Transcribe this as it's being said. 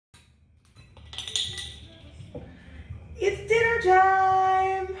It's dinner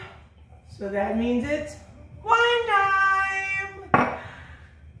time. So that means it's wine time.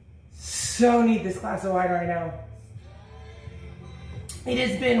 So need this glass of wine right now. It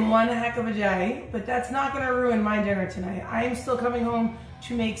has been one heck of a day, but that's not gonna ruin my dinner tonight. I am still coming home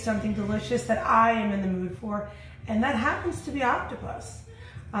to make something delicious that I am in the mood for, and that happens to be octopus.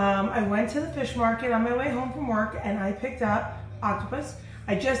 I went to the fish market on my way home from work and I picked up octopus.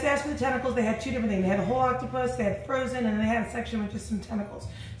 I just asked for the tentacles. They had two different things. They had a whole octopus, they had frozen, and they had a section with just some tentacles.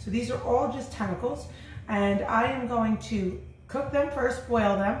 So these are all just tentacles, and I am going to cook them first,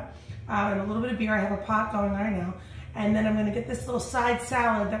 boil them, in a little bit of beer. I have a pot going right now. And then I'm gonna get this little side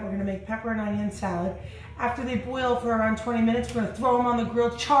salad that we're gonna make, pepper and onion salad. After they boil for around 20 minutes, we're gonna throw them on the grill,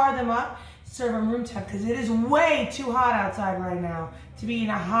 char them up, serve them room temp, because it is way too hot outside right now to be eating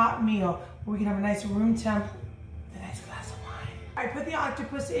a hot meal. We can have a nice room temp, a nice glass of wine. I put the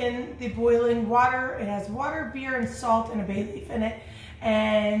octopus in the boiling water. It has water, beer, and salt, and a bay leaf in it.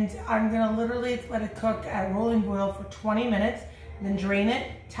 And I'm gonna literally let it cook at rolling boil for 20 minutes, then drain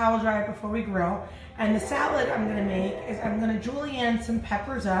it, towel dry it before we grill. And the salad I'm gonna make is I'm gonna julienne some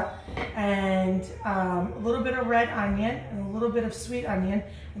peppers up and a little bit of red onion and a little bit of sweet onion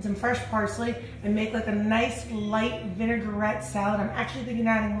and some fresh parsley and make like a nice light vinaigrette salad. I'm actually thinking of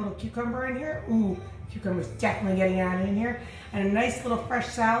adding a little cucumber in here. Ooh, cucumber's definitely getting added in here. And a nice little fresh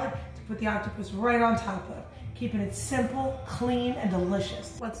salad to put the octopus right on top of. Keeping it simple, clean, and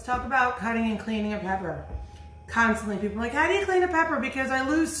delicious. Let's talk about cutting and cleaning a pepper. Constantly people are like, how do you clean a pepper? Because I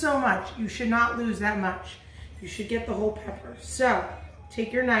lose so much. You should not lose that much. You should get the whole pepper. So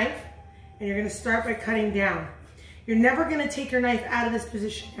take your knife and you're gonna start by cutting down. You're never gonna take your knife out of this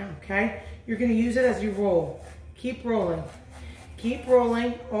position now, okay? You're gonna use it as you roll. Keep rolling. Keep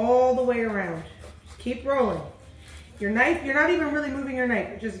rolling all the way around. Just keep rolling. Your knife, you're not even really moving your knife,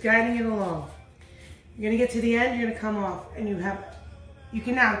 you're just guiding it along. You're gonna get to the end, you're gonna come off, and you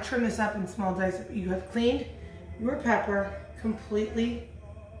can now trim this up in small dice. You have cleaned your pepper completely.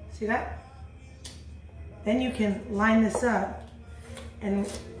 See that? Then you can line this up, and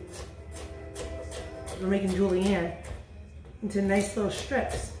we're making julienne into nice little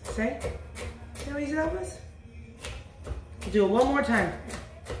strips. See? See how easy that was? We'll do it one more time.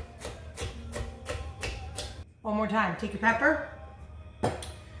 One more time. Take your pepper,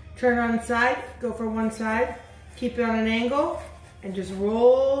 turn it on its side, go for one side, keep it on an angle, and just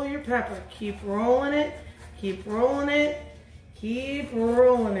roll your pepper. Keep rolling it. Keep rolling it, keep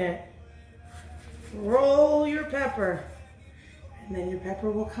rolling it. Roll your pepper, and then your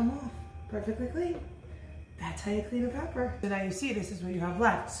pepper will come off perfectly clean. That's how you clean a pepper. So now you see this is what you have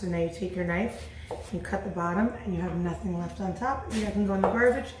left. So now you take your knife, you cut the bottom, and you have nothing left on top. You can go in the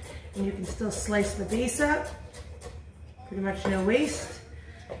garbage, and you can still slice the base up. Pretty much no waste.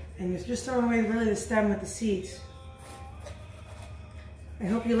 And you're just throwing away really the stem with the seeds. I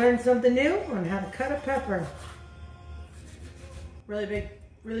hope you learned something new on how to cut a pepper. Really big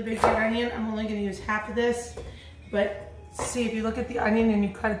red onion. I'm only gonna use half of this, but see, if you look at the onion and you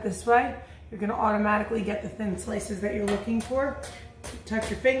cut it this way, you're gonna automatically get the thin slices that you're looking for.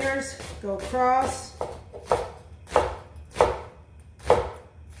 Touch your fingers, go across.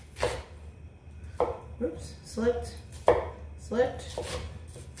 Oops, slipped. There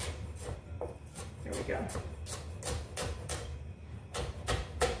we go.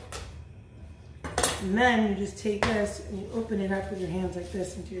 And then you just take this and you open it up with your hands like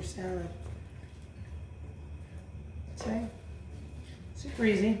this into your salad. Okay? Super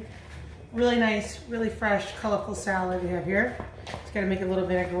easy. Really nice, really fresh, colorful salad we have here. Just gotta make a little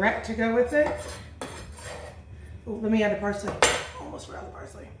vinaigrette to go with it. Oh, let me add the parsley. Almost forgot the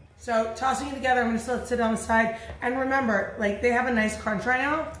parsley. So tossing it together, I'm gonna still sit on the side. And remember, like, they have a nice crunch right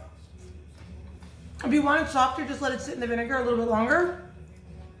now. If you want it softer, just let it sit in the vinegar a little bit longer.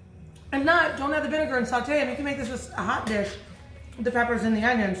 If not, don't add the vinegar and saute them. You can make this just a hot dish with the peppers and the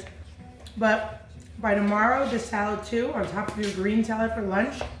onions. But by tomorrow, this salad too, on top of your green salad for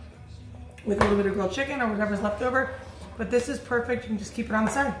lunch, with a little bit of grilled chicken or whatever's left over. But this is perfect. You can just keep it on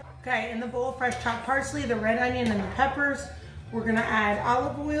the side. Okay, in the bowl, fresh chopped parsley, the red onion, and the peppers. We're gonna add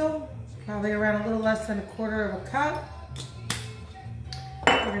olive oil, probably around a little less than 1/4 of a cup.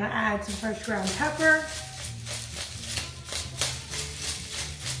 We're gonna add some fresh ground pepper.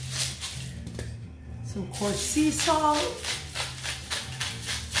 Some coarse sea salt.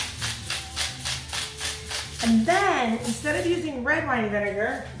 And then, instead of using red wine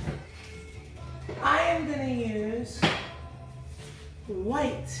vinegar, I am gonna use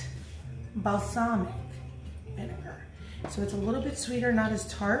white balsamic vinegar. So it's a little bit sweeter, not as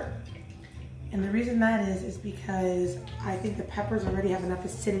tart. And the reason that is because I think the peppers already have enough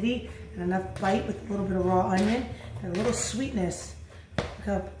acidity and enough bite with a little bit of raw onion And a little sweetness. Look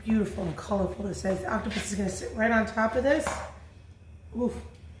how beautiful and colorful this is. The octopus is gonna sit right on top of this. Oof.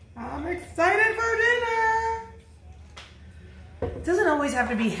 I'm excited for dinner. It doesn't always have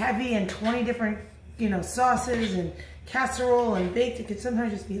to be heavy and 20 different, you know, sauces and casserole and baked. It could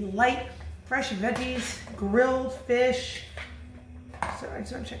sometimes just be light, fresh veggies, grilled fish. So I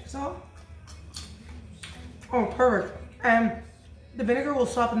just want to check this out. Oh, perfect. And the vinegar will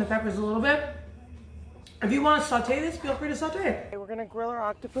soften the peppers a little bit. If you want to saute this, feel free to saute it. Okay, we're gonna grill our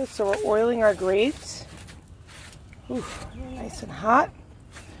octopus, so we're oiling our grates. Ooh, nice and hot.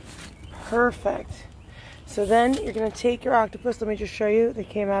 Perfect. So then you're gonna take your octopus, let me just show you, they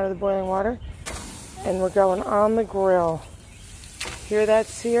came out of the boiling water, and we're going on the grill. Hear that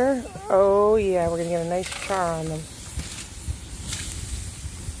sear? Oh yeah, we're gonna get a nice char on them.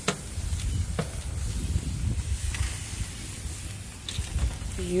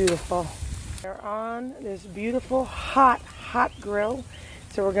 Beautiful. They're on this beautiful hot grill.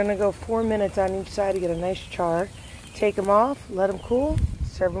 So we're gonna go 4 minutes on each side to get a nice char. Take them off, let them cool,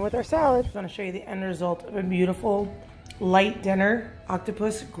 serve them with our salad. I'm gonna show you the end result of a beautiful light dinner.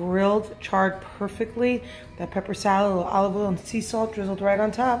 Octopus grilled, charred perfectly. That pepper salad, a little olive oil and sea salt drizzled right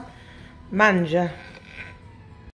on top. Manja.